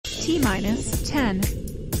T-minus 10,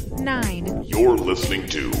 9. You're listening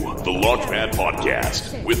to the Launchpad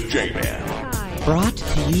Podcast with J-Man. 5, Brought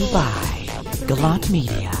to you by Gallant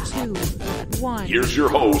Media. 2, 1. Here's your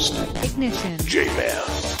host, Ignition. J-Man.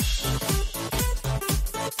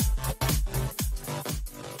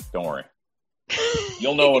 Don't worry.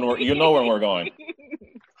 You'll know when we're going.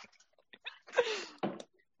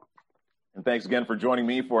 And thanks again for joining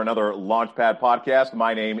me for another Launchpad podcast.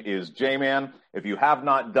 My name is J-Man. If you have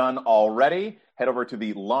not done already, head over to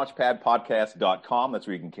the launchpadpodcast.com. That's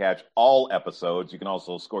where you can catch all episodes. You can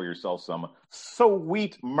also score yourself some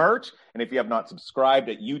sweet merch. And if you have not subscribed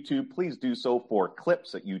at YouTube, please do so for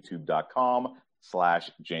clips at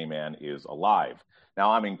youtube.com/jmanisalive.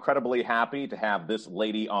 Now, I'm incredibly happy to have this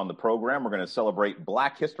lady on the program. We're going to celebrate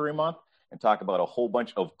Black History Month and talk about a whole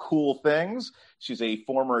bunch of cool things. She's a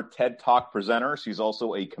former TED Talk presenter. She's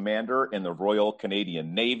also a commander in the Royal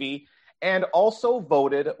Canadian Navy and also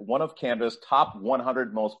voted one of Canada's top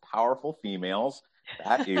 100 most powerful females.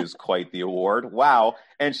 That is quite the award. Wow.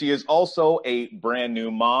 And she is also a brand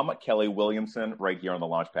new mom, Kelly Williamson, right here on the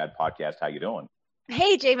Launchpad podcast. How you doing?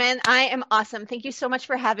 Hey, J-Man, I am awesome. Thank you so much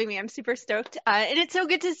for having me. I'm super stoked. And it's so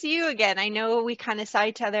good to see you again. I know we kind of saw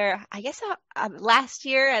each other, I guess, last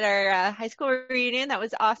year at our high school reunion. That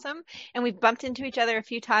was awesome. And we've bumped into each other a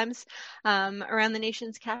few times around the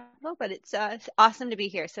nation's capital, but it's awesome to be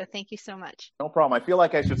here. So thank you so much. No problem. I feel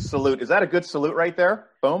like I should salute. Is that a good salute right there?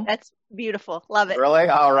 Boom. That's beautiful. Love it. Really?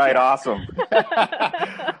 All right. Yeah. Awesome.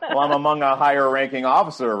 Well, I'm among a higher ranking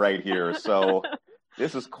officer right here. So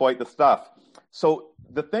this is quite the stuff. So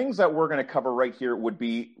the things that we're going to cover right here would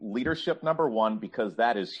be leadership, number one, because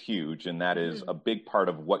that is huge and that is a big part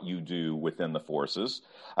of what you do within the forces.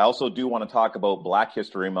 I also do want to talk about Black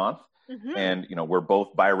History Month. And, you know, we're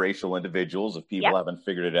both biracial individuals, if people haven't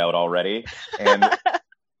figured it out already. And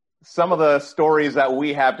some of the stories that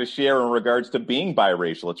we have to share in regards to being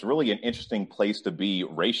biracial, it's really an interesting place to be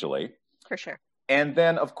racially. For sure. And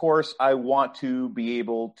then, of course, I want to be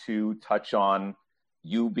able to touch on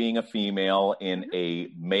you being a female in a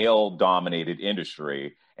male-dominated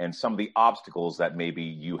industry and some of the obstacles that maybe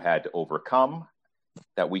you had to overcome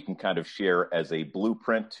that we can kind of share as a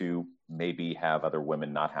blueprint to maybe have other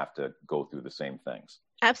women not have to go through the same things.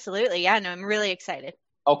 Absolutely. Yeah, no, I'm really excited.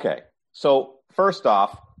 Okay. So first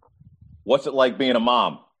off, what's it like being a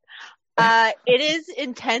mom? It is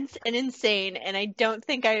intense and insane, and I don't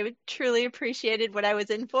think I truly appreciated what I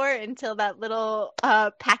was in for until that little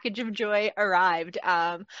package of joy arrived.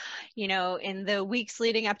 You know, in the weeks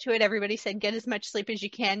leading up to it, everybody said, get as much sleep as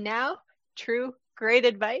you can now. True. Great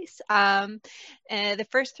advice. And the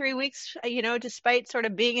first 3 weeks, you know, despite sort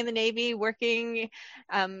of being in the Navy, working,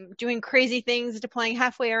 doing crazy things, deploying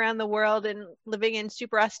halfway around the world and living in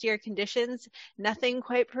super austere conditions, nothing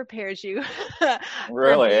quite prepares you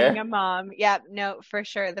Really, for being a mom. Yeah, no, for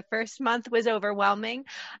sure. The first month was overwhelming.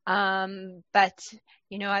 But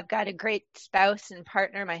you know, I've got a great spouse and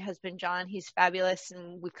partner, my husband, John. He's fabulous,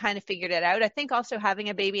 and we've kind of figured it out. I think also having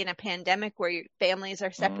a baby in a pandemic where your families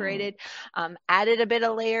are separated added a bit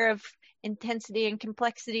of layer of intensity and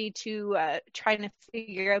complexity to trying to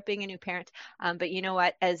figure out being a new parent. But you know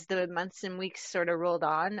what? As the months and weeks sort of rolled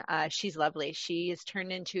on, she's lovely. She has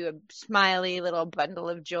turned into a smiley little bundle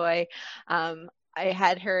of joy. I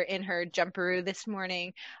had her in her jumperoo this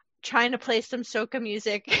morning, trying to play some soca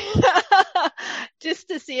music just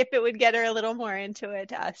to see if it would get her a little more into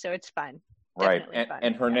it. So it's fun. Right. Fun.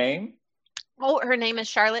 And her name? Oh, her name is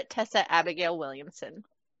Charlotte Tessa Abigail Williamson.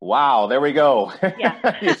 Wow. There we go.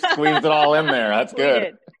 Yeah. You squeezed it all in there. That's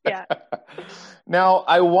good. Yeah. Now,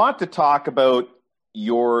 I want to talk about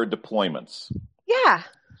your deployments. Yeah.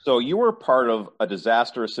 So you were part of a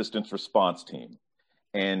disaster assistance response team,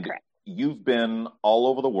 and Correct. You've been all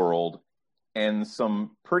over the world and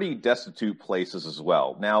some pretty destitute places as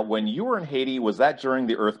well. Now, when you were in Haiti, was that during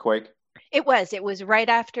the earthquake? It was right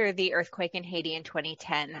after the earthquake in Haiti in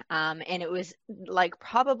 2010. And it was like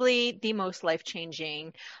probably the most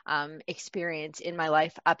life-changing experience in my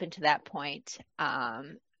life up until that point.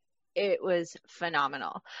 It was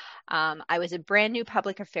phenomenal. I was a brand new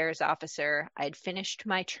public affairs officer. I'd finished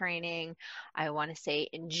my training, I want to say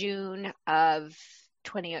in June of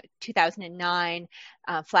 2009,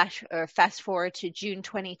 fast forward to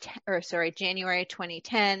January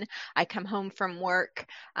 2010. I come home from work,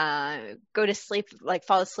 go to sleep,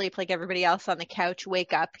 fall asleep like everybody else on the couch,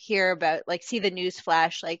 wake up, hear about, see the news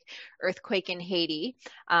flash, earthquake in Haiti.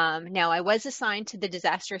 Now I was assigned to the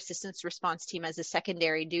disaster assistance response team as a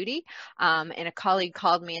secondary duty. And a colleague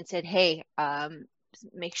called me and said, hey,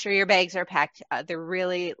 make sure your bags are packed. There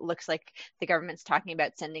really looks like the government's talking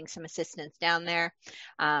about sending some assistance down there.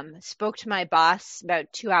 Spoke to my boss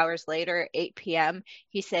about 2 hours later, 8 p.m.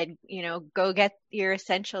 He said, go get your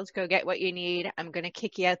essentials, go get what you need. I'm going to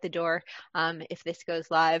kick you out the door if this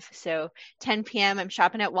goes live. So 10 p.m., I'm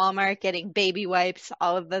shopping at Walmart, getting baby wipes,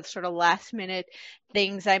 all of the sort of last minute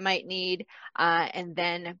things I might need. And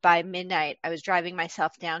then by midnight, I was driving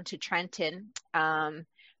myself down to Trenton.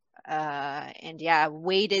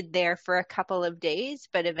 Waited there for a couple of days,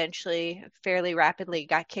 but eventually fairly rapidly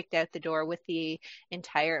got kicked out the door with the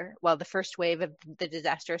first wave of the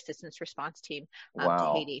disaster assistance response team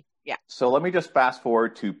to Haiti. Yeah. So let me just fast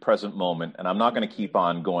forward to present moment, and I'm not going to keep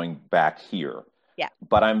on going back here. Yeah.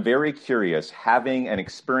 But I'm very curious, having an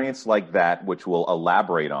experience like that, which we'll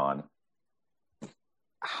elaborate on,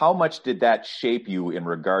 how much did that shape you in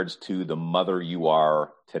regards to the mother you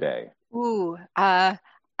are today? Ooh, a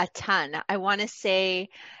ton. I want to say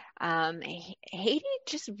Haiti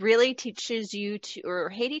just really teaches you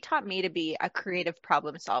Haiti taught me to be a creative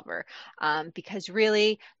problem solver because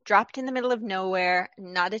really dropped in the middle of nowhere,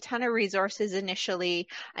 not a ton of resources initially,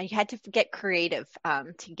 and you had to get creative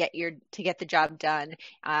to get the job done.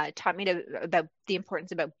 Taught me about the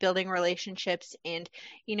importance about building relationships, and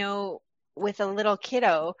with a little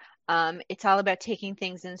kiddo, it's all about taking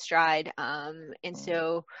things in stride. And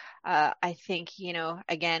so I think,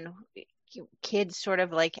 again, kids sort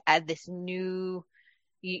of like add this new,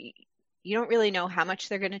 you don't really know how much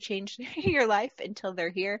they're going to change your life until they're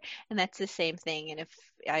here. And that's the same thing. And if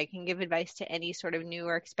I can give advice to any sort of new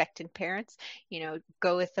or expectant parents,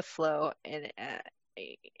 go with the flow.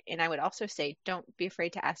 And I would also say, don't be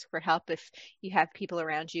afraid to ask for help if you have people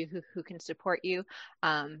around you who can support you.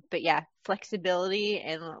 But yeah, flexibility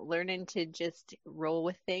and learning to just roll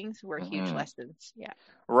with things were huge lessons. Yeah.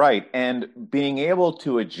 Right. And being able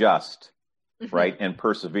to adjust, right, and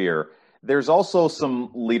persevere. There's also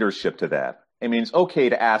some leadership to that. I mean, it's okay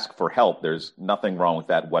to ask for help. There's nothing wrong with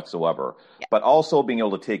that whatsoever. Yeah. But also being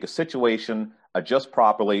able to take a situation, adjust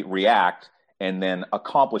properly, react, and then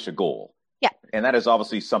accomplish a goal. Yeah. And that is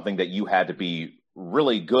obviously something that you had to be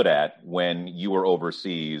really good at when you were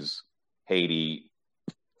overseas, Haiti,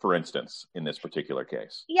 for instance, in this particular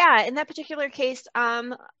case. Yeah, in that particular case,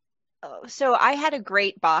 so I had a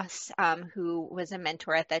great boss who was a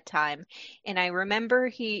mentor at that time, and I remember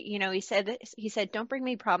he said, "Don't bring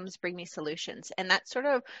me problems, bring me solutions," and that sort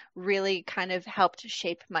of really kind of helped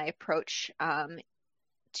shape my approach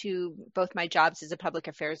to both my jobs as a public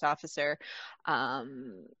affairs officer.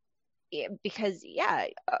 Because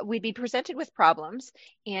we'd be presented with problems,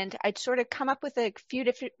 and I'd sort of come up with a few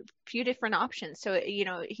different options. So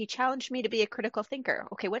he challenged me to be a critical thinker.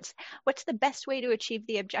 Okay, what's the best way to achieve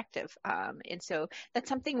the objective? And so that's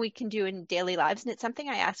something we can do in daily lives, and it's something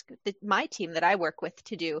I ask my team that I work with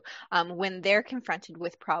to do when they're confronted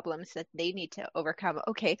with problems that they need to overcome.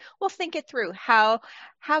 Okay, we'll think it through. How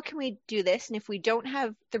can we do this? And if we don't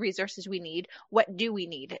have the resources we need, what do we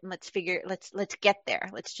need? And let's get there.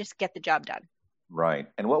 Let's just get the job done. Right.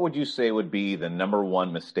 And what would you say would be the number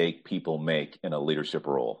one mistake people make in a leadership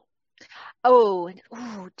role? Oh,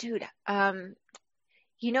 dude.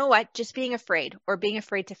 You know what? Just being afraid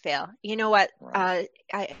to fail. You know what? Right.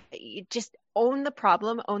 You just own the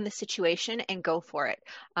problem, own the situation, and go for it.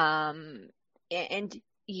 And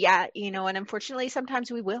unfortunately,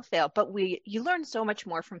 sometimes we will fail, but you learn so much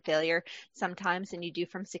more from failure sometimes than you do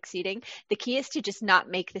from succeeding. The key is to just not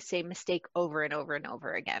make the same mistake over and over and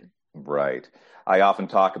over again. Right. I often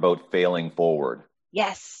talk about failing forward.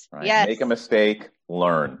 Yes. Right? Yes. Make a mistake,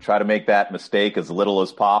 learn. Try to make that mistake as little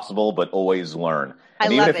as possible, but always learn.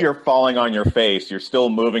 And even if you're falling on your face, you're still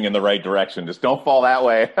moving in the right direction. Just don't fall that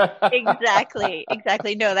way.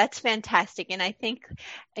 Exactly. No, that's fantastic. And I think,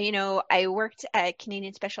 I worked at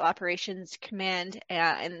Canadian Special Operations Command,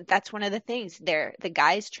 and that's one of the things there. The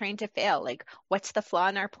guys trained to fail. Like, what's the flaw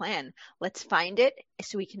in our plan? Let's find it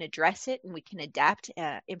so we can address it and we can adapt,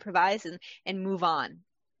 improvise, and move on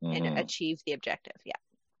and achieve the objective. Yeah.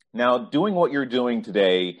 Now, doing what you're doing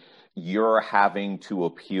today, you're having to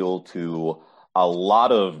appeal to a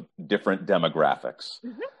lot of different demographics.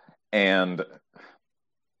 And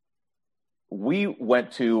we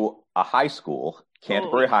went to a high school,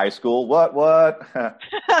 Canterbury High School. What?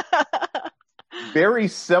 Very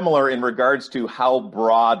similar in regards to how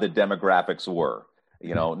broad the demographics were.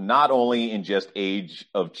 Not only in just age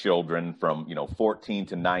of children from, 14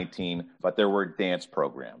 to 19, but there were dance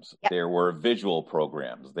programs. Yep. There were visual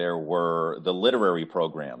programs. There were the literary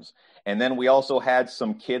programs. And then we also had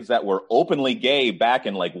some kids that were openly gay back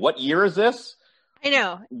in what year is this? I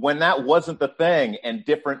know. When that wasn't the thing, and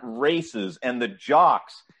different races and the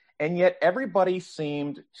jocks. and yet everybody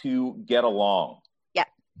seemed to get along. Yeah.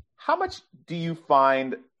 How much do you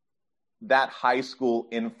find that high school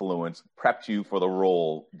influence prepped you for the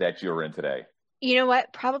role that you're in today? You know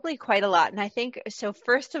what? Probably quite a lot. And I think, so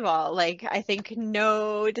first of all, like, I think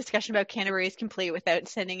no discussion about Canterbury is complete without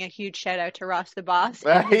sending a huge shout out to Ross the boss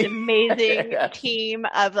and his amazing Yes. team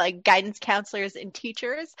of like guidance counselors and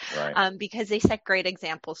teachers, Right. because they set great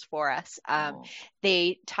examples for us.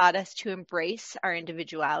 They taught us to embrace our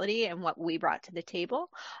individuality and what we brought to the table.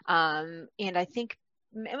 And I think,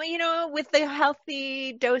 with the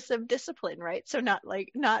healthy dose of discipline, right? So not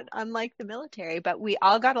unlike the military, but we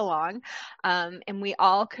all got along, and we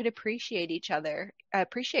all could appreciate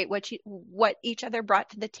what each other brought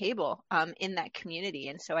to the table, in that community.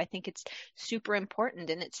 And so I think it's super important,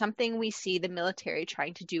 and it's something we see the military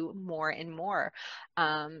trying to do more and more.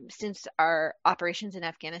 Since our operations in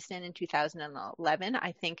Afghanistan in 2011,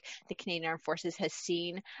 I think the Canadian Armed Forces has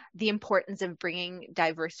seen the importance of bringing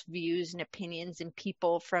diverse views and opinions and people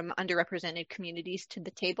from underrepresented communities to the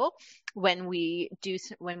table when we do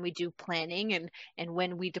planning and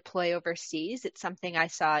when we deploy overseas. It's something I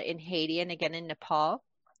saw in Haiti and again in Nepal.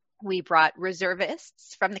 We brought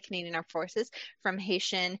reservists from the Canadian Armed Forces from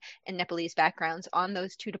Haitian and Nepalese backgrounds on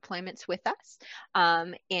those 2 deployments with us,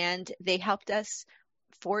 and they helped us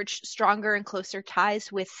forge stronger and closer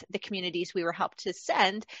ties with the communities we were helped to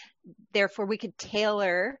send. Therefore, we could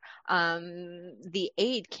tailor the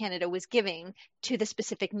aid Canada was giving to the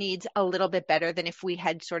specific needs a little bit better than if we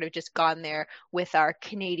had sort of just gone there with our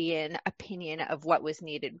Canadian opinion of what was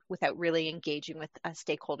needed without really engaging with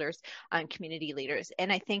stakeholders and community leaders.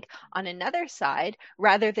 And I think on another side,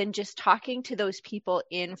 rather than just talking to those people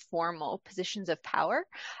in formal positions of power,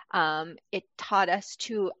 it taught us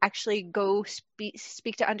to actually go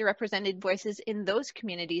speak to underrepresented voices in those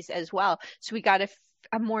communities as well. So we got a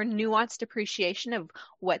more nuanced appreciation of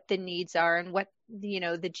what the needs are and what the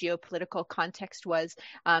geopolitical context was,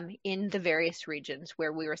 in the various regions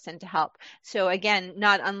where we were sent to help. So again,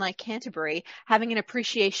 not unlike Canterbury, having an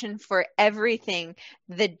appreciation for everything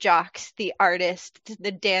the jocks, the artists,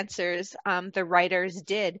 the dancers, the writers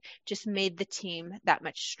did just made the team that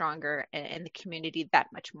much stronger and the community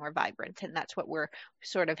that much more vibrant. And that's what we're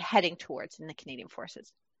sort of heading towards in the Canadian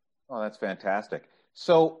Forces. Oh, that's fantastic.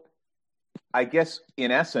 So I guess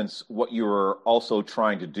in essence, what you were also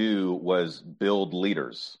trying to do was build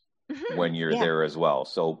leaders when you're there as well.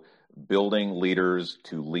 So building leaders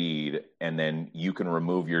to lead, and then you can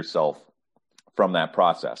remove yourself from that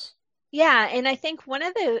process. Yeah, and I think one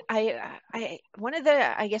of the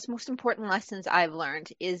I guess most important lessons I've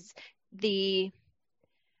learned is the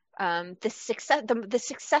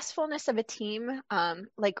successfulness of a team,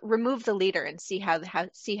 like remove the leader and see how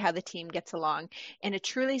the team gets along. And a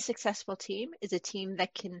truly successful team is a team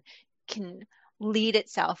that can lead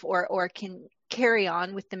itself or can carry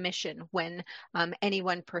on with the mission when any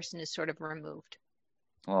one person is sort of removed.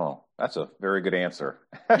 Oh, that's a very good answer.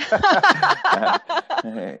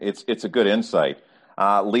 It's a good insight.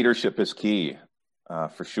 Leadership is key,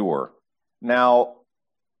 for sure. Now,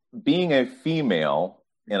 being a female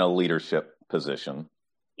in a leadership position,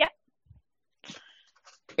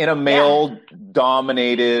 in a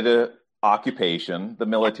male-dominated occupation, the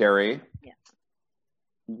military,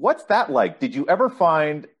 what's that like? Did you ever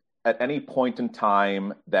find at any point in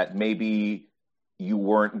time that maybe you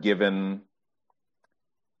weren't given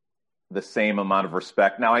the same amount of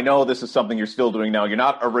respect? Now, I know this is something you're still doing now. You're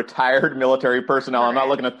not a retired military personnel. I'm not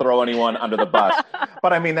looking to throw anyone under the bus.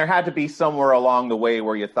 But I mean, there had to be somewhere along the way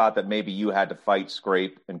where you thought that maybe you had to fight,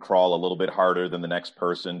 scrape, and crawl a little bit harder than the next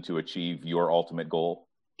person to achieve your ultimate goal.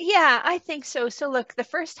 Yeah, I think so. So look, the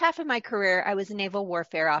first half of my career, I was a naval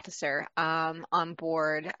warfare officer, on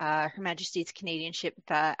board Her Majesty's Canadian ship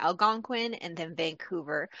Algonquin and then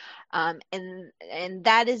Vancouver, and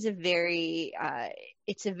that is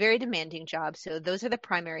it's a very demanding job. So those are the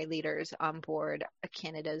primary leaders on board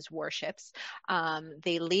Canada's warships.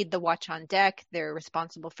 They lead the watch on deck. They're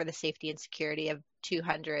responsible for the safety and security of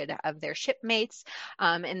 200 of their shipmates,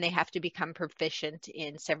 and they have to become proficient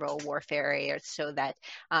in several warfare areas so that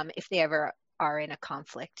if they ever are in a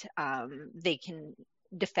conflict, they can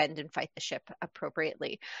defend and fight the ship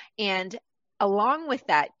appropriately. And along with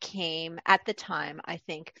that came, at the time, I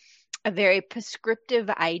think, a very prescriptive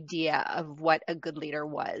idea of what a good leader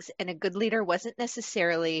was. And a good leader wasn't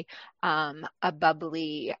necessarily a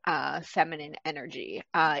bubbly, feminine energy.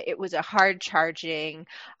 It was a hard charging,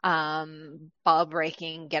 ball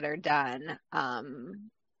breaking, get her done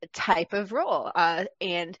type of role.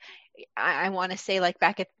 And I want to say, like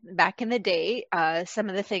back in the day, some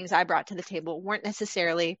of the things I brought to the table weren't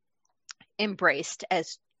necessarily embraced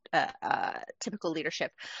as typical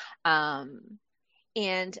leadership.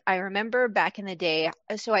 And I remember back in the day,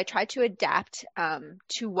 so I tried to adapt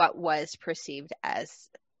to what was perceived as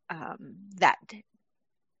that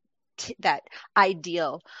that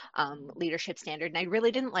ideal leadership standard. And I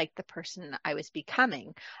really didn't like the person I was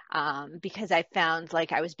becoming because I found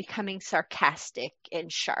like I was becoming sarcastic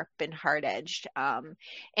and sharp and hard-edged.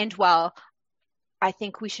 And while I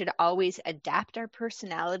think we should always adapt our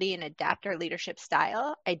personality and adapt our leadership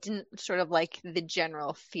style, I didn't sort of like the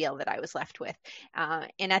general feel that I was left with.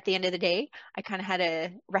 And at the end of the day, I kind of had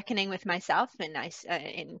a reckoning with myself, and I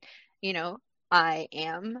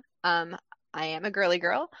am a girly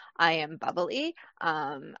girl. I am bubbly.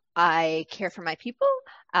 I care for my people,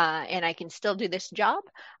 and I can still do this job.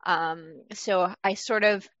 So I sort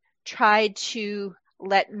of tried to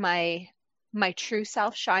let my true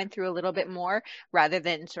self shine through a little bit more rather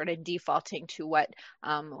than sort of defaulting to what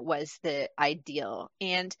was the ideal.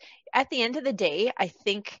 And at the end of the day, I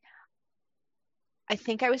think I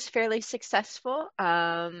was fairly successful.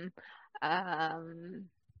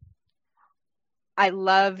 I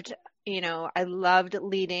loved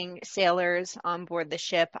leading sailors on board the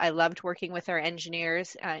ship. I loved working with our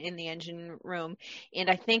engineers in the engine room. And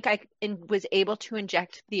I think I was able to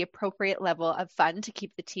inject the appropriate level of fun to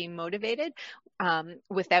keep the team motivated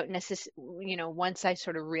without once I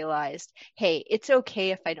sort of realized, hey, it's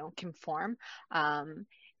okay if I don't conform. And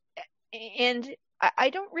I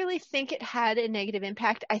don't really think it had a negative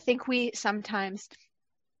impact. I think we sometimes,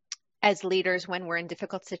 as leaders, when we're in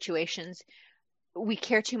difficult situations, we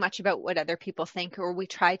care too much about what other people think, or we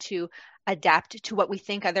try to adapt to what we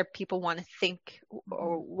think other people want to think,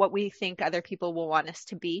 or what we think other people will want us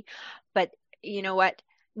to be. But you know what?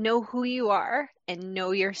 Know who you are and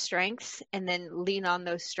know your strengths, and then lean on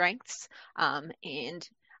those strengths. And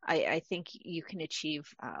I think you can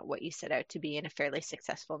achieve what you set out to be in a fairly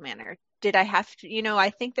successful manner. Did I have to, I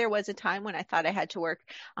think there was a time when I thought I had to work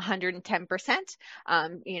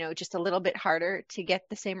 110%, just a little bit harder to get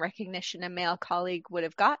the same recognition a male colleague would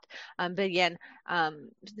have got. But again,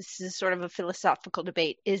 this is sort of a philosophical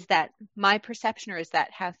debate. Is that my perception, or is that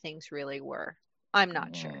how things really were? I'm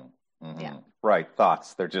not sure. Mm-hmm. Yeah. Right.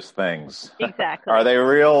 Thoughts. They're just things. Exactly. Are they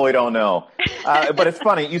real? We don't know. But it's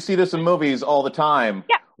funny. You see this in movies all the time.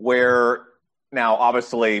 Yeah. Where now,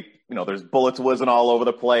 obviously, there's bullets whizzing all over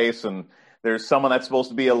the place, and there's someone that's supposed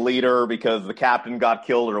to be a leader because the captain got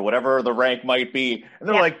killed or whatever the rank might be. And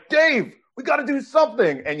they're like, Dave, we got to do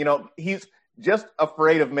something. And, he's just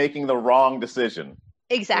afraid of making the wrong decision.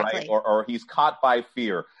 Exactly. Right? Or he's caught by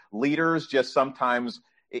fear. Leaders just sometimes,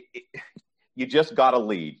 you just got to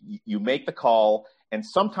lead. You make the call, and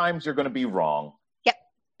sometimes you're going to be wrong.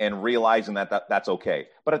 And realizing that's okay.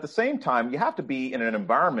 But at the same time, you have to be in an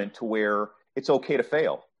environment to where it's okay to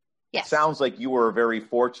fail. Yes. It sounds like you were very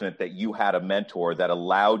fortunate that you had a mentor that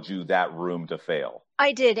allowed you that room to fail.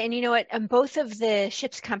 I did. And you know what? Both of the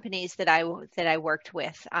ship's companies that I worked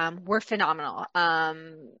with were phenomenal.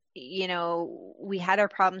 We had our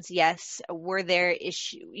problems. Yes. Were there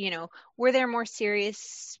were there more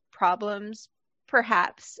serious problems?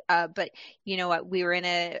 Perhaps, but you know what? We were in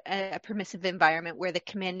a permissive environment where the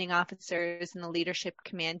commanding officers and the leadership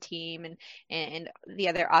command team and the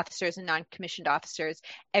other officers and non-commissioned officers,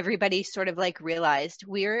 everybody sort of like realized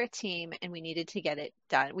we were a team and we needed to get it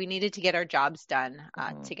done. We needed to get our jobs done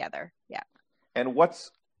together. Yeah. And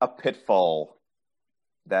what's a pitfall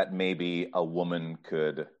that maybe a woman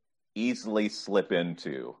could easily slip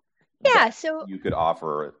into? Yeah. So you could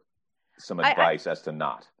offer some advice as to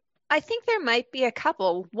not. I think there might be a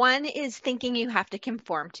couple. One is thinking you have to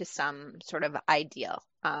conform to some sort of ideal.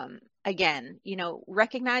 Again,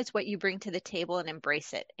 recognize what you bring to the table and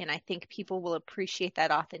embrace it. And I think people will appreciate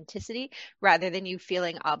that authenticity rather than you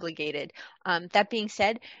feeling obligated. That being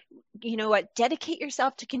said, you know what? Dedicate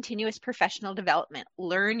yourself to continuous professional development.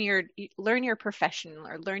 Learn your profession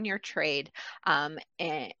or learn your trade,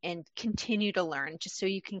 and continue to learn just so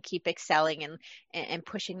you can keep excelling and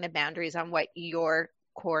pushing the boundaries on what your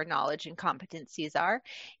core knowledge and competencies are.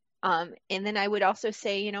 And then I would also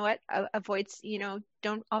say, avoid,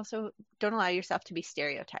 don't allow yourself to be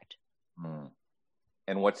stereotyped.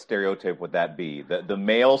 And what stereotype would that be? The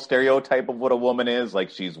male stereotype of what a woman is? Like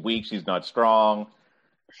she's weak, she's not strong?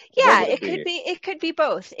 Yeah, it could be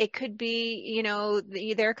both. It could be,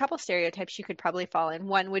 there are a couple stereotypes you could probably fall in.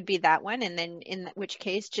 One would be that one. And then in which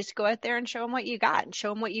case, just go out there and show them what you got and show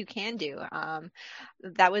them what you can do.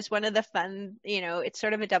 That was one of the fun, it's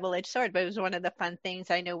sort of a double-edged sword, but it was one of the fun things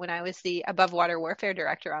I know when I was the above water warfare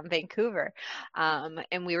director on Vancouver.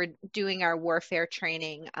 And we were doing our warfare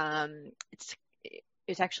training.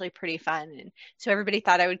 was actually pretty fun. And so everybody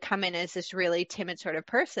thought I would come in as this really timid sort of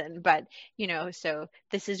person, but so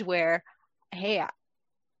this is where, hey,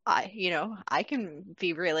 I can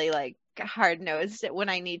be really like hard nosed when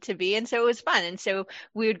I need to be. And so it was fun. And so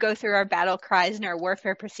we would go through our battle cries and our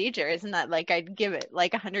warfare procedures, and that like I'd give it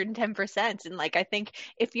like 110%. And like I think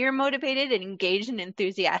if you're motivated and engaged and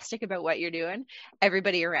enthusiastic about what you're doing,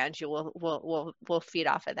 everybody around you will feed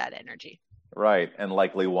off of that energy. Right. And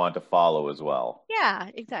likely want to follow as well. Yeah,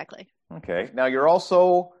 exactly. Okay. Now you're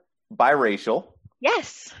also biracial.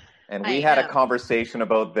 Yes. And we had a conversation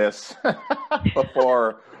about this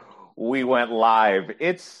before we went live.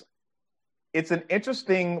 It's an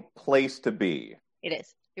interesting place to be. It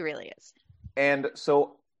is. It really is. And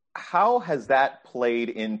so how has that played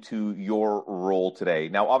into your role today?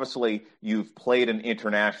 Now, obviously, you've played an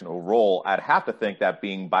international role. I'd have to think that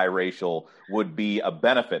being biracial would be a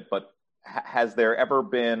benefit, but has there ever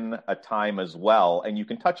been a time as well, and you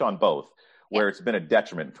can touch on both, where it's been a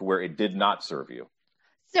detriment to where it did not serve you?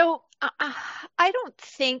 So I don't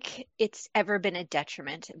think it's ever been a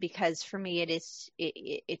detriment, because for me it's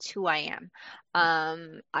who I am.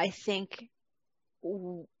 I think,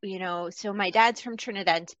 so my dad's from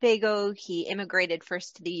Trinidad and Tobago. He immigrated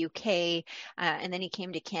first to the UK, and then he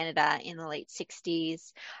came to Canada in the late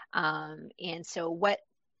 60s. And so what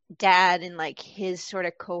Dad and like his sort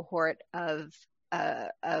of cohort of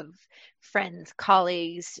friends,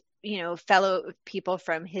 colleagues, fellow people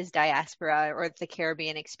from his diaspora or the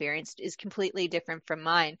Caribbean experienced is completely different from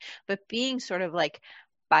mine. But being sort of like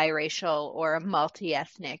biracial or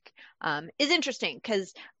multi-ethnic is interesting,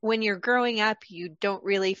 because when you're growing up, you don't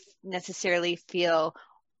really necessarily feel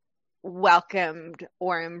welcomed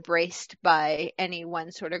or embraced by any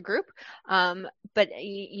one sort of group. But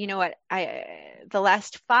you know what? The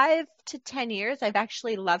last 5 to 10 years, I've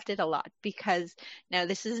actually loved it a lot, because now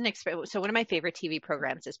this is an experience. So one of my favorite TV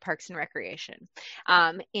programs is Parks and Recreation.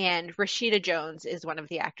 And Rashida Jones is one of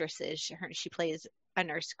the actresses. She plays a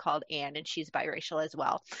nurse called Anne, and she's biracial as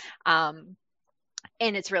well. And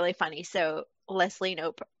it's really funny. So Leslie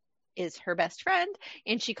Knope is her best friend,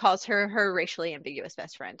 and she calls her racially ambiguous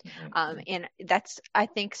best friend. And that's, I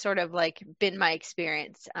think, sort of like been my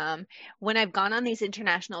experience when I've gone on these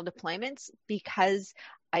international deployments, because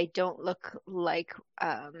I don't look like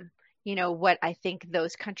what I think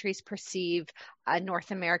those countries perceive a North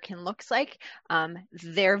American looks like.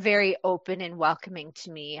 They're very open and welcoming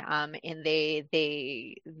to me, and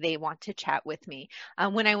they want to chat with me.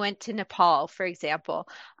 When I went to Nepal, for example,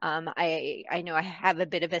 I know I have a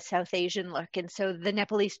bit of a South Asian look, and so the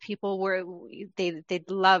Nepalese people they'd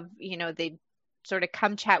love, they'd sort of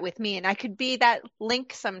come chat with me, and I could be that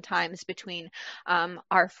link sometimes between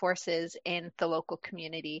our forces and the local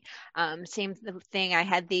community. Same thing, I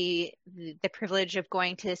had the privilege of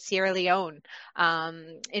going to Sierra Leone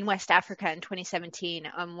in West Africa in 2017.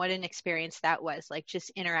 What an experience that was, like just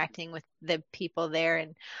interacting with the people there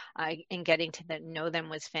and getting to know them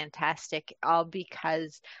was fantastic, all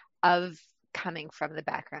because of coming from the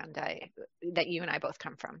background that you and I both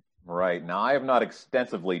come from. Right. Now, I have not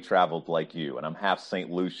extensively traveled like you, and I'm half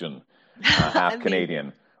St. Lucian, half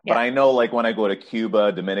Canadian. But I know, like, when I go to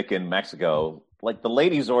Cuba, Dominican, Mexico, like, the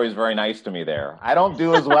ladies are always very nice to me there. I don't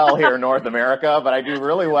do as well here in North America, but I do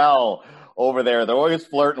really well over there. They're always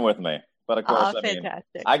flirting with me. But, of course,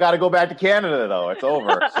 I got to go back to Canada, though. It's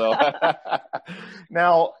over. So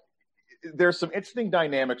now, there's some interesting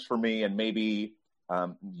dynamics for me, and maybe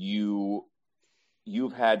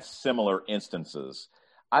you've had similar instances.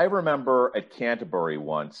 I remember at Canterbury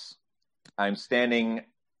once, I'm standing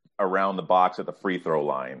around the box at the free throw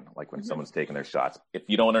line, like when someone's taking their shots. If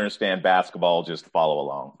you don't understand basketball, just follow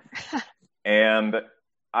along. And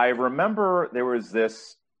I remember there was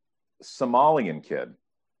this Somalian kid.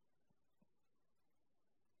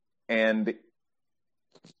 And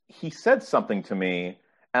he said something to me,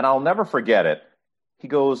 and I'll never forget it. He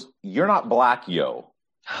goes, "You're not black, yo."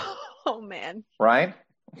 Oh, man. Right?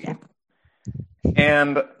 Yeah.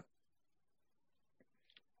 And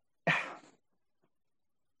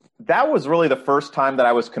that was really the first time that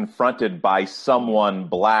I was confronted by someone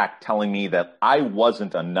black telling me that I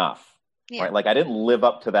wasn't enough, right? Like I didn't live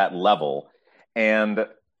up to that level. And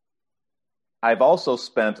I've also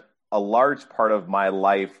spent a large part of my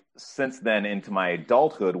life since then into my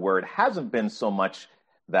adulthood where it hasn't been so much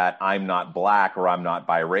that I'm not black or I'm not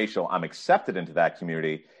biracial. I'm accepted into that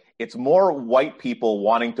community. It's more white people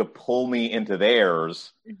wanting to pull me into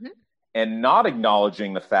theirs and not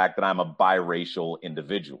acknowledging the fact that I'm a biracial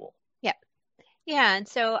individual. Yeah. Yeah, and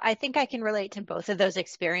so I think I can relate to both of those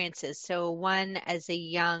experiences. So one as a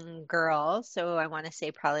young girl, so I want to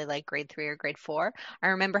say probably like grade 3 or grade 4, I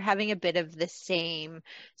remember having a bit of the same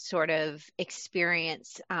sort of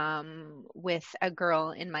experience with a girl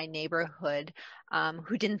in my neighborhood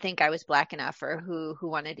who didn't think I was black enough or who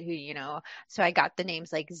wanted so I got the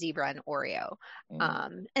names like Zebra and Oreo.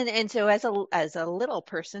 Mm. And so as a little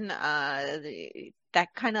person,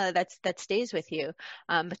 that stays with you.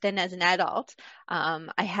 But then as an adult,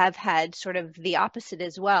 I have had sort of the opposite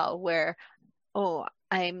as well, where, oh,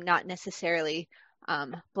 I'm not necessarily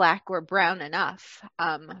black or brown enough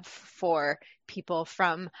for people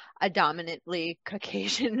from a dominantly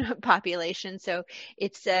Caucasian population. So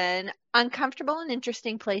it's an uncomfortable and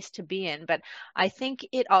interesting place to be in. But I think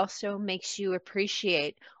it also makes you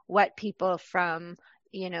appreciate what people from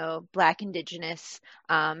Black, Indigenous,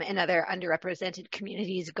 and other underrepresented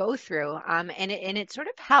communities go through. And it sort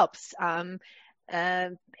of helps. I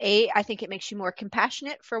think it makes you more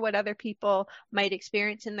compassionate for what other people might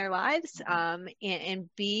experience in their lives. And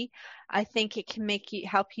B, I think it can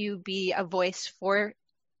help you be a voice for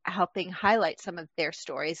helping highlight some of their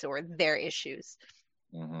stories or their issues.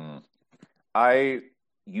 Mm-hmm. I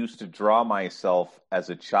used to draw myself as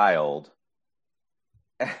a child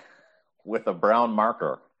with a brown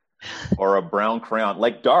marker or a brown crayon,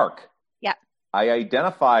 like dark. Yeah. I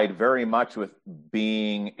identified very much with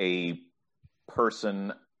being a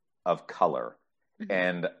person of color. Mm-hmm.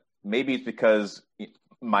 And maybe it's because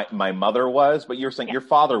my mother was, but you're saying your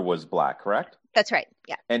father was black, correct? That's right.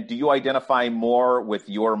 Yeah. And do you identify more with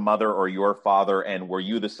your mother or your father? And were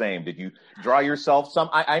you the same? Did you draw yourself some?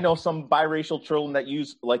 I know some biracial children that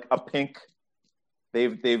use like a pink.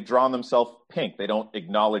 They've drawn themselves pink. They don't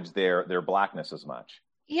acknowledge their blackness as much.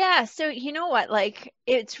 Yeah, so you know what? Like,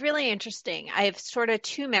 it's really interesting. I have sort of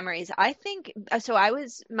two memories. I think so.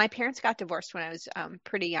 My parents got divorced when I was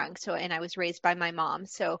pretty young. So, and I was raised by my mom.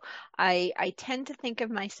 So, I tend to think of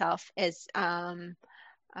myself as uh,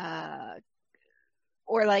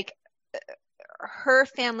 or like her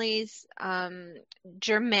family's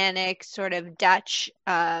Germanic, sort of Dutch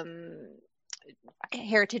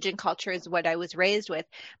heritage and culture is what I was raised with.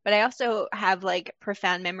 But I also have like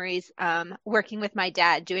profound memories working with my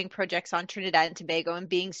dad, doing projects on Trinidad and Tobago, and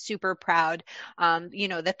being super proud,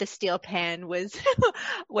 that the steel pan was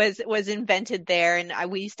was invented there. And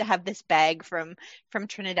we used to have this bag from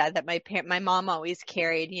Trinidad that my mom always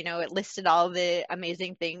carried. It listed all the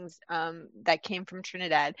amazing things that came from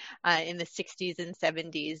Trinidad in the 60s and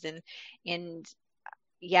 70s, and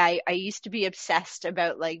yeah, I used to be obsessed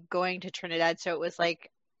about like going to Trinidad. So it was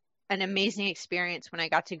like an amazing experience when I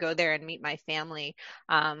got to go there and meet my family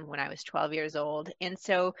when I was 12 years old. And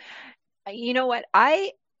so, you know what?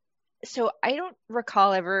 I don't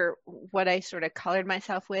recall ever what I sort of colored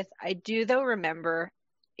myself with. I do though remember,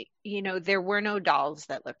 there were no dolls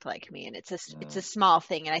that looked like me, and it's a small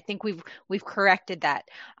thing, and I think we've corrected that.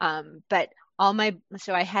 But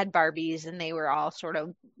so I had Barbies, and they were all sort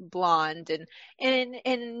of blonde,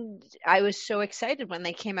 and I was so excited when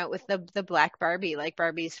they came out with the black Barbie, like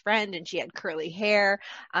Barbie's friend, and she had curly hair.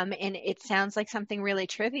 And it sounds like something really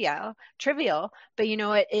trivial, but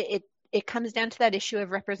it comes down to that issue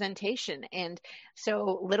of representation. And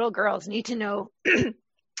so little girls need to know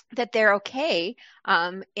that they're okay.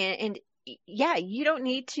 And yeah, you don't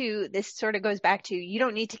need to, this sort of goes back to, you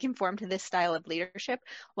don't need to conform to this style of leadership.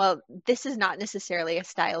 Well, this is not necessarily a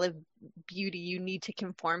style of beauty you need to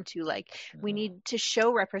conform to. Like, we need to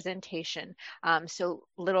show representation. So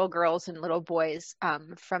little girls and little boys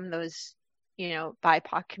from those,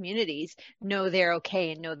 BIPOC communities know they're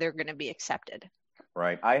okay and know they're going to be accepted.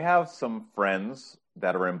 Right. I have some friends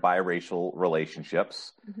that are in biracial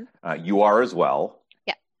relationships. Mm-hmm. You are as well.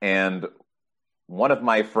 Yeah. And one of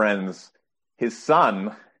my friends, his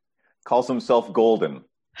son, calls himself Golden.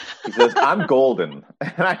 He says, I'm Golden.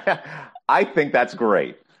 And I think that's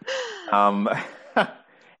great. And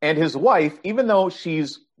his wife, even though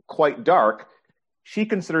she's quite dark, she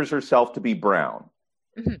considers herself to be brown.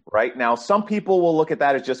 Mm-hmm. Right? Now, some people will look at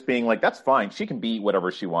that as just being like, that's fine. She can be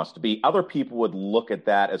whatever she wants to be. Other people would look at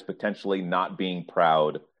that as potentially not being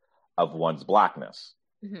proud of one's blackness.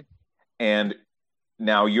 Mm-hmm. And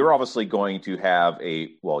now you're obviously going to have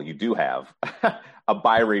you do have a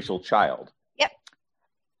biracial child. Yep.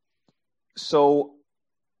 So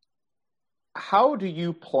how do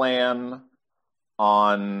you plan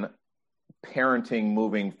on parenting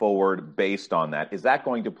moving forward based on that? Is that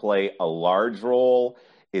going to play a large role?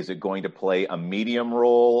 Is it going to play a medium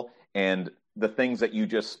role? And the things that you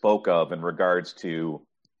just spoke of in regards to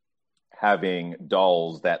having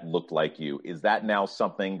dolls that looked like you, is that now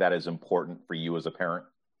something that is important for you as a parent?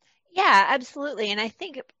 Yeah, absolutely. And I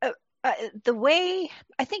think the way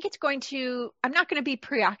I think it's going to, I'm not going to be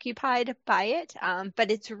preoccupied by it, but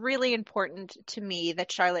it's really important to me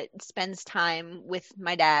that Charlotte spends time with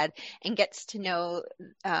my dad and gets to know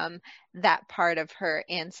that part of her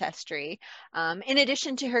ancestry, in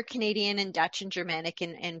addition to her Canadian and Dutch and Germanic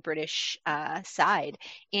and British side.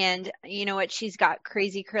 And you know what? She's got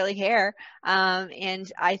crazy curly hair,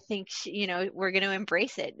 and I think we're going to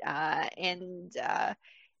embrace it, and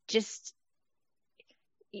just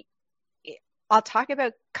I'll talk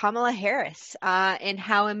about Kamala Harris, and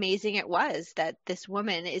how amazing it was that this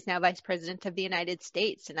woman is now Vice President of the United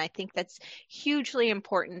States. And I think that's hugely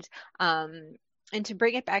important. And to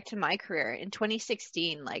bring it back to my career in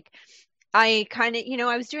 2016, like I kind of,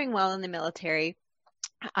 I was doing well in the military.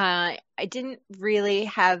 I didn't really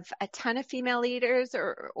have a ton of female leaders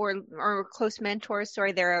or close mentors.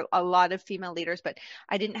 Sorry, there are a lot of female leaders, but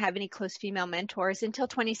I didn't have any close female mentors until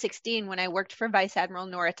 2016 when I worked for Vice Admiral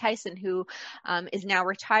Nora Tyson, who is now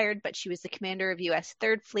retired, but she was the commander of U.S.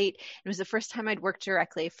 Third Fleet. It was the first time I'd worked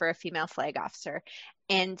directly for a female flag officer.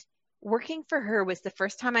 And working for her was the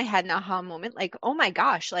first time I had an aha moment, like, oh my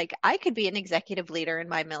gosh, like I could be an executive leader in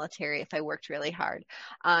my military if I worked really hard.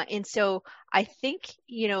 And so I think,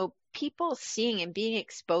 people seeing and being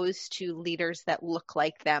exposed to leaders that look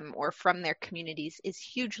like them or from their communities is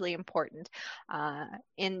hugely important.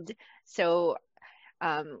 And so,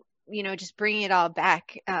 just bringing it all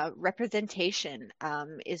back, representation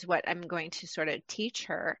is what I'm going to sort of teach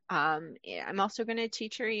her. I'm also going to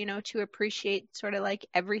teach her, to appreciate sort of like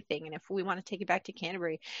everything. And if we want to take it back to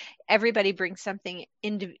Canterbury, everybody brings something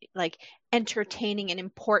like entertaining and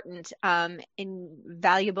important, and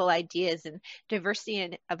valuable ideas, and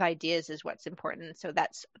diversity of ideas is what's important. So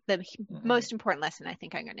that's the most important lesson I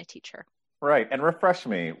think I'm going to teach her. Right. And refresh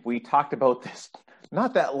me. We talked about this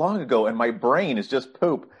not that long ago, and my brain is just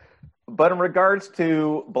poop. But in regards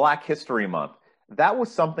to Black History Month, that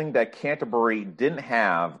was something that Canterbury didn't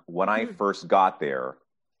have when I first got there.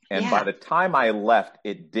 And by the time I left,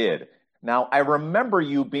 it did. Now, I remember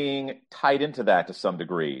you being tied into that to some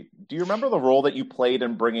degree. Do you remember the role that you played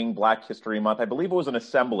in bringing Black History Month? I believe it was an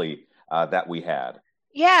assembly that we had.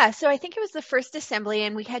 Yeah, so I think it was the first assembly,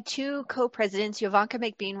 and we had two co-presidents. Yovanka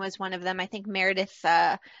McBean was one of them. I think Meredith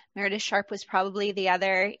Sharp was probably the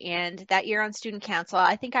other. And that year on student council,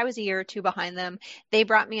 I think I was a year or two behind them. They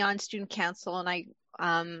brought me on student council, and I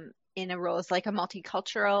in a role as like a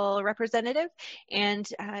multicultural representative. And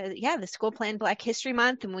the school planned Black History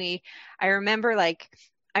Month, and I remember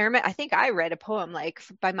I think I read a poem like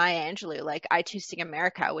by Maya Angelou, like I Too Sing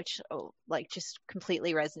America, which like just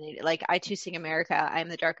completely resonated. Like I Too Sing America, I Am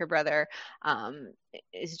the Darker Brother,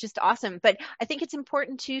 is just awesome. But I think it's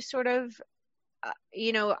important to sort of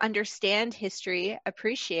understand history,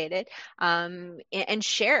 appreciate it, and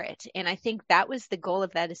share it. And I think that was the goal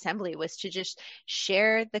of that assembly, was to just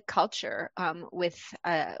share the culture with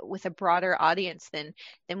a broader audience than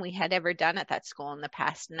we had ever done at that school in the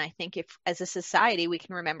past. And I think if, as a society, we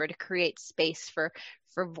can remember to create space for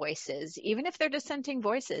voices, even if they're dissenting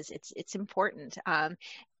voices, it's important,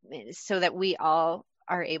 so that we all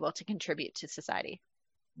are able to contribute to society.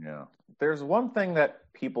 Yeah. There's one thing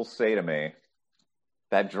that people say to me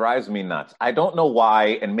that drives me nuts. I don't know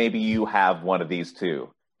why, and maybe you have one of these too.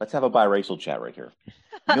 Let's have a biracial chat right here.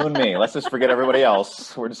 You and me. Let's just forget everybody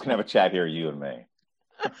else. We're just going to have a chat here, you and me.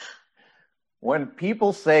 When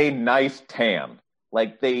people say nice tan,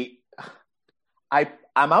 like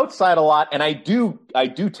I'm outside a lot, and I do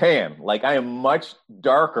tan. Like I am much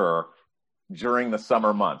darker during the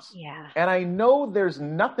summer months. Yeah. And I know there's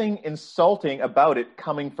nothing insulting about it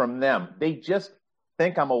coming from them. They just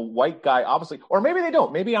think I'm a white guy, obviously, or maybe they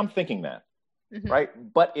don't. Maybe I'm thinking that, right?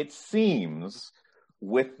 But it seems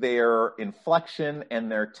with their inflection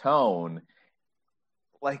and their tone,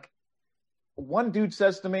 like one dude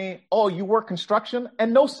says to me, "Oh, you work construction?"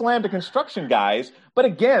 And no slam to construction guys, but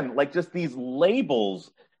again, like just these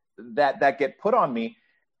labels that get put on me.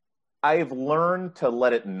 I've learned to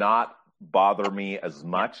let it not bother me as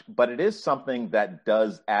much, but it is something that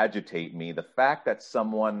does agitate me. The fact that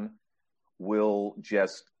someone will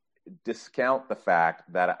just discount the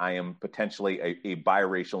fact that I am potentially a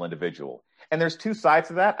biracial individual. And there's two sides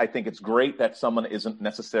to that. I think it's great that someone isn't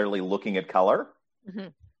necessarily looking at color,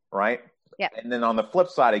 right? Yeah. And then on the flip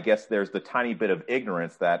side, I guess there's the tiny bit of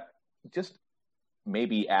ignorance that just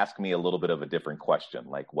maybe ask me a little bit of a different question,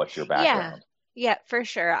 like what's your background? Yeah, for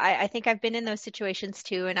sure. I think I've been in those situations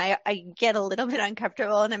too, and I get a little bit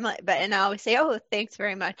uncomfortable, and I'm like, but and I always say, oh, thanks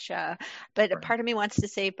very much. But a Right. part of me wants to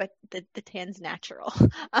say, but the tan's natural.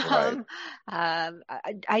 Right.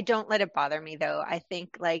 I don't let it bother me though. I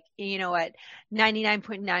think like you know what,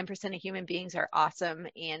 99.9% of human beings are awesome,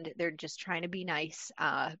 and they're just trying to be nice.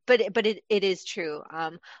 But it is true.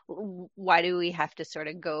 Why do we have to sort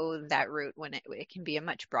of go that route when it can be a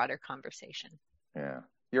much broader conversation? Yeah.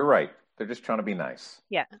 You're right. They're just trying to be nice.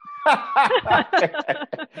 Yeah.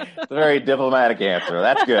 It's a very diplomatic answer.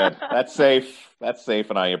 That's good. That's safe. That's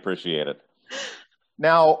safe, and I appreciate it.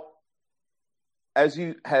 Now, as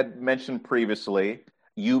you had mentioned previously,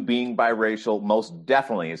 you being biracial most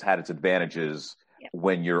definitely has had its advantages Yeah.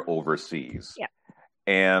 when you're overseas. Yeah.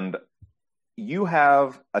 And you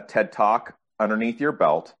have a TED Talk underneath your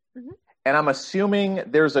belt, Mhm. and I'm assuming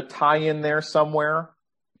there's a tie-in there somewhere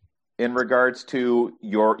in regards to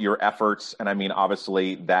your efforts, and I mean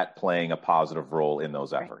obviously that playing a positive role in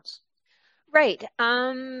those efforts. Right.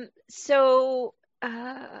 So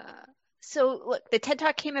look, the TED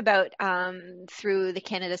Talk came about through the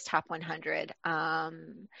Canada's Top 100,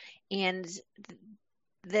 and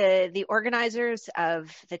the organizers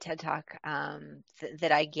of the TED Talk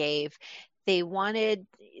that I gave, they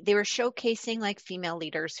were showcasing like female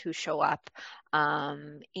leaders who show up.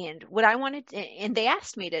 And what I wanted, and they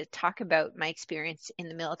asked me to talk about my experience in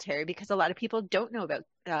the military because a lot of people don't know about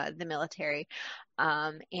the military.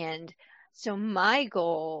 And so my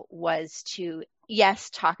goal was to, yes,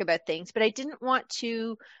 talk about things, but I didn't want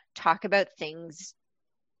to talk about things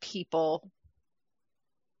people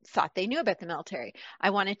thought they knew about the military.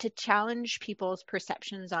 I wanted to challenge people's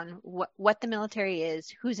perceptions on what the military is,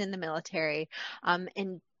 who's in the military,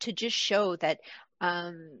 and to just show that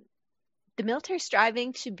the military is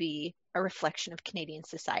striving to be a reflection of Canadian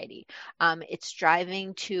society. It's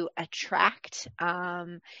striving to attract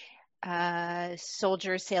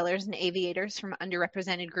soldiers, sailors, and aviators from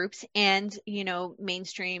underrepresented groups and,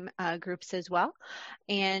 mainstream groups as well.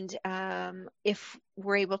 And if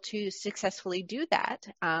we're able to successfully do that,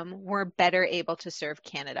 we're better able to serve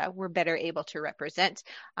Canada. We're better able to represent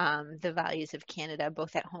the values of Canada,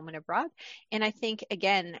 both at home and abroad. And I think,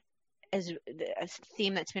 again, as a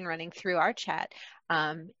theme that's been running through our chat,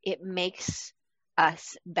 it makes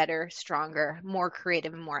us better, stronger, more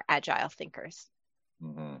creative, and more agile thinkers.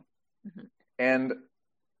 Mm-hmm. Mm-hmm. And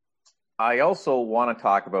I also want to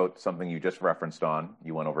talk about something you just referenced on.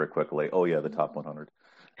 You went over it quickly. Oh, yeah, the top 100.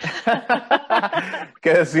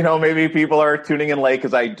 Because, maybe people are tuning in late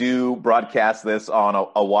because I do broadcast this on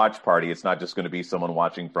a watch party. It's not just going to be someone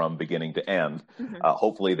watching from beginning to end. Mm-hmm.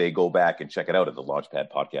 Hopefully they go back and check it out at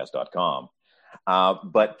thelaunchpadpodcast.com.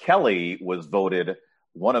 But Kelly was voted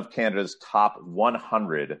one of Canada's top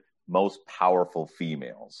 100 most powerful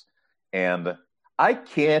females. And I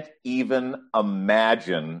can't even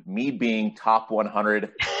imagine me being top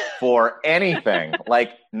 100 for anything,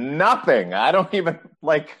 like nothing. I don't even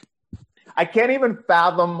I can't even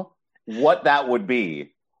fathom what that would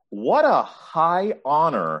be. What a high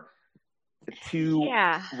honor to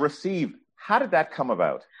receive. How did that come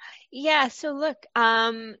about? Yeah. So look,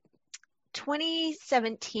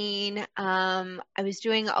 2017, I was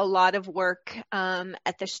doing a lot of work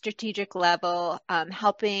at the strategic level,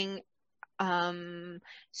 helping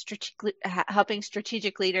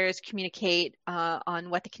strategic leaders communicate on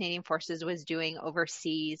what the Canadian Forces was doing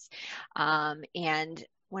overseas. And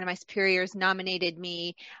one of my superiors nominated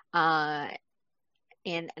me and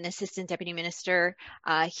an assistant deputy minister.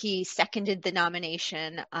 He seconded the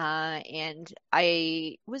nomination, and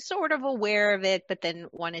I was sort of aware of it, but then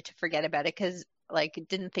wanted to forget about it because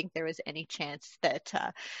didn't think there was any chance that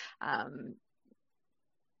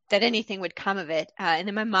that anything would come of it. And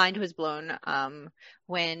then my mind was blown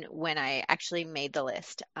when I actually made the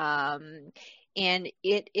list. And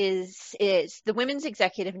it's the Women's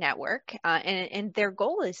Executive Network, and their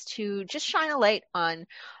goal is to just shine a light on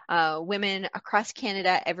women across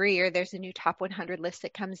Canada. Every year there's a new top 100 list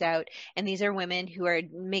that comes out, and these are women who are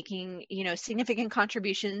making significant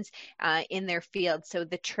contributions in their field. So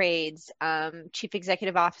the trades, chief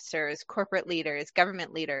executive officers, corporate leaders,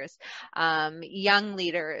 government leaders, young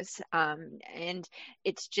leaders, and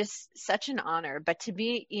it's just such an honor. But to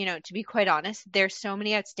be quite honest, there's so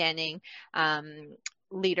many outstanding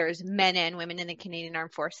leaders, men and women in the Canadian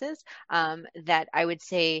Armed Forces, that I would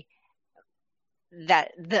say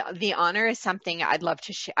that the honor is something I'd love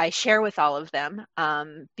to I share with all of them,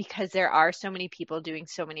 because there are so many people doing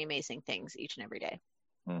so many amazing things each and every day.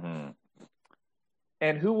 Mm-hmm.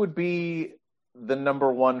 And who would be the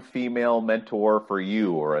number one female mentor for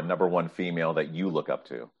you, or a number one female that you look up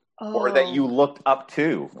to? or that you Oh, looked up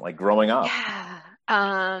to, like growing up?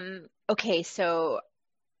 yeah. Okay, so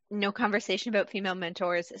no conversation about female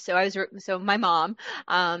mentors. So my mom,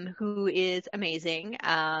 who is amazing,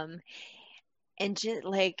 and just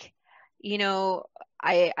like, you know,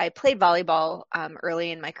 I played volleyball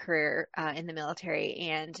early in my career in the military,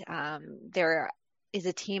 and there is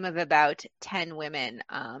a team of about 10 women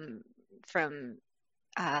from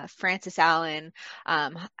Frances Allen,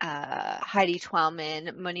 Heidi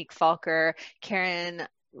Twellman, Monique Falker, Karen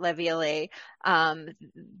Leviole.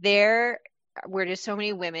 There were just so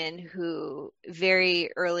many women who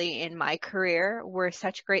very early in my career were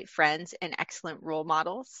such great friends and excellent role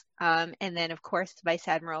models. And then, of course, Vice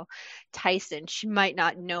Admiral Tyson, she might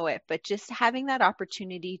not know it, but just having that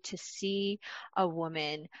opportunity to see a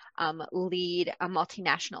woman lead a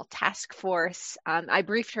multinational task force. I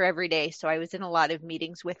briefed her every day, so I was in a lot of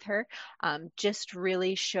meetings with her. Just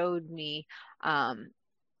really showed me,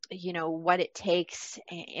 what it takes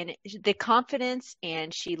and the confidence,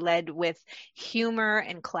 and she led with humor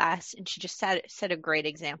and class, and she just set a great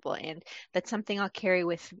example, and that's something I'll carry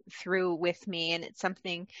through with me, and it's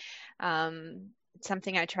something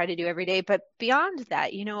I try to do every day. But beyond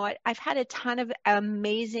that, I've had a ton of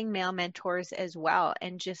amazing male mentors as well,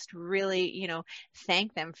 and just really,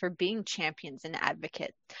 thank them for being champions and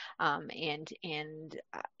advocates, and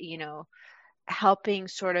helping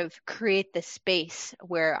sort of create the space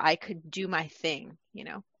where I could do my thing.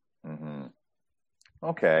 Mm-hmm.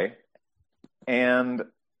 Okay. And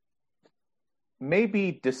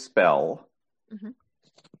maybe dispel Mhm.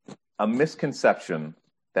 a misconception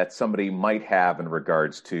that somebody might have in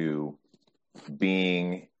regards to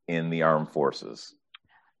being in the armed forces.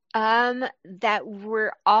 That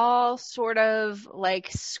we're all sort of like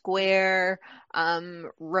square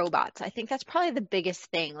robots. I think that's probably the biggest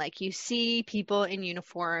thing. Like you see people in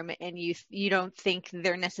uniform and you don't think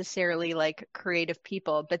they're necessarily like creative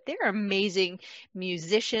people, but they're amazing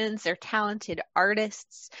musicians, they're talented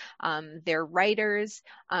artists, they're writers,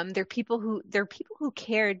 they're people who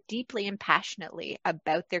care deeply and passionately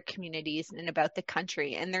about their communities and about the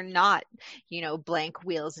country, and they're not blank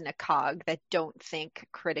wheels in a cog that don't think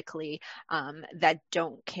critically, that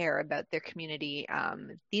don't care about their community.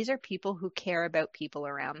 These are people who care about people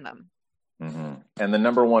around them. Mm-hmm. And the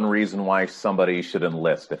number one reason why somebody should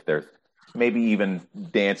enlist, if they're maybe even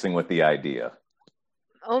dancing with the idea.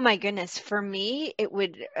 Oh my goodness. For me,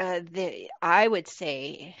 I would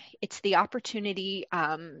say it's the opportunity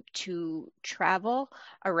to travel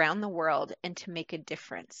around the world and to make a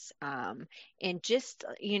difference. And just,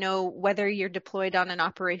 whether you're deployed on an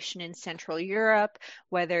operation in Central Europe,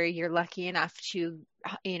 whether you're lucky enough to,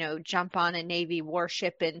 jump on a Navy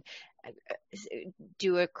warship and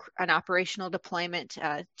do an operational deployment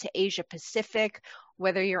to Asia Pacific,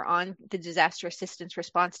 whether you're on the disaster assistance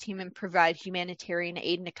response team and provide humanitarian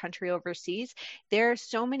aid in a country overseas. There are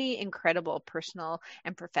so many incredible personal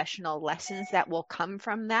and professional lessons that will come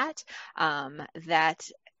from that, that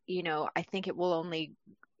I think it will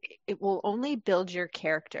only build your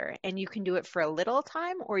character, and you can do it for a little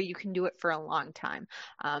time or you can do it for a long time.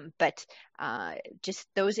 But just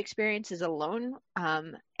those experiences alone,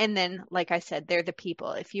 and then, like I said, they're the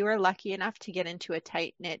people. If you are lucky enough to get into a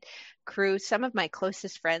tight knit crew, some of my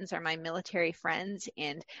closest friends are my military friends,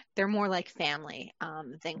 and they're more like family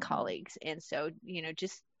than colleagues. And so,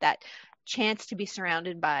 just that chance to be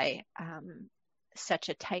surrounded by such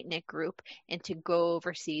a tight knit group and to go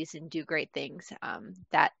overseas and do great things.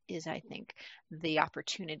 That is, I think, the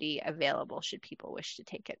opportunity available should people wish to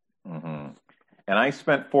take it. Mm-hmm. And I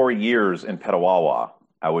spent 4 years in Petawawa.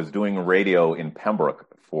 I was doing radio in Pembroke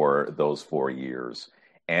for those 4 years.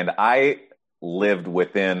 And I lived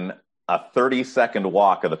within a 30-second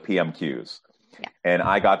walk of the PMQs. Yeah. And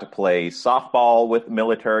I got to play softball with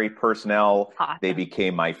military personnel. Awesome. They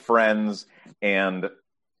became my friends. And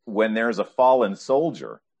when there's a fallen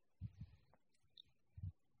soldier,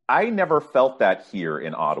 I never felt that here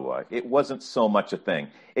in Ottawa. It wasn't so much a thing.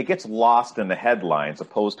 It gets lost in the headlines,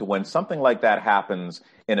 opposed to when something like that happens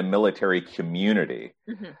in a military community.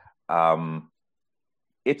 Mm-hmm.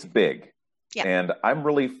 It's big. Yeah. And I'm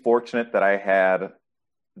really fortunate that I had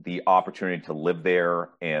the opportunity to live there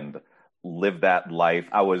and live that life.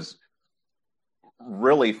 I was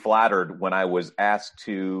really flattered when I was asked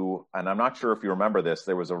to, and I'm not sure if you remember this,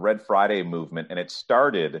 there was a Red Friday movement, and it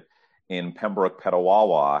started in Pembroke,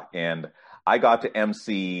 Petawawa, and I got to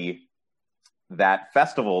MC that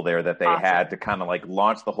festival there that they Awesome. had to kind of like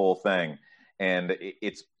launch the whole thing. And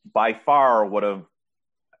it's by far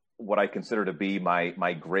what I consider to be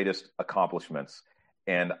my greatest accomplishments.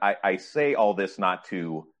 And I say all this not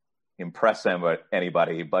to impress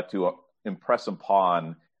anybody, but to impress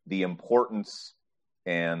upon the importance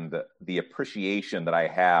and the appreciation that I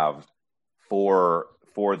have for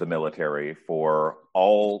the military, for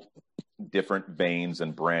all different veins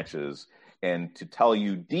and branches, and to tell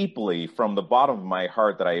you deeply from the bottom of my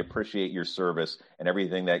heart that I appreciate your service and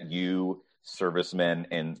everything that you servicemen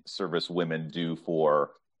and servicewomen do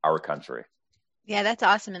for our country. Yeah, that's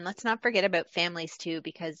awesome. And let's not forget about families too,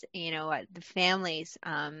 because you know what, the families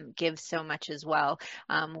give so much as well.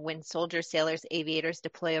 When soldiers, sailors, aviators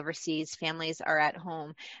deploy overseas, families are at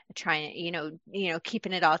home trying,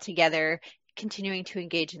 keeping it all together, continuing to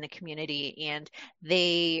engage in the community, and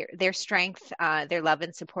their strength, their love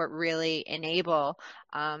and support really enable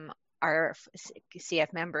our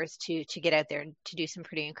CF members to get out there and to do some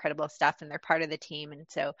pretty incredible stuff, and they're part of the team. And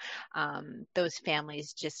so those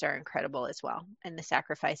families just are incredible as well, and the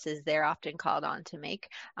sacrifices they're often called on to make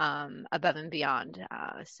above and beyond.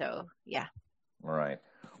 So yeah. All right.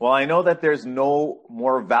 Well, I know that there's no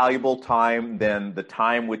more valuable time than the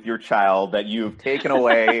time with your child that you've taken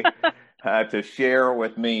away to share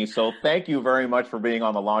with me. So thank you very much for being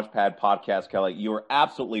on the Launchpad podcast, Kelly. You are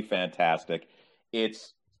absolutely fantastic.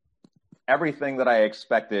 It's everything that I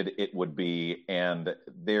expected it would be, and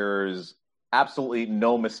there's absolutely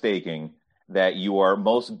no mistaking that you are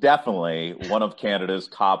most definitely one of Canada's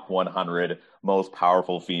top 100 most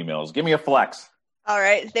powerful females. Give me a flex. All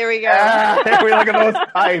right, there we go. We look at those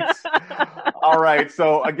types. All right,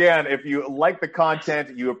 so again, if you like the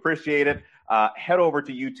content, you appreciate it, head over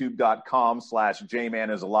to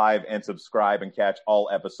youtube.com/jmanisalive and subscribe and catch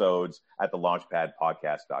all episodes at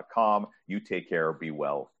thelaunchpadpodcast.com. You take care, be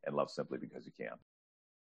well, and love simply because you can.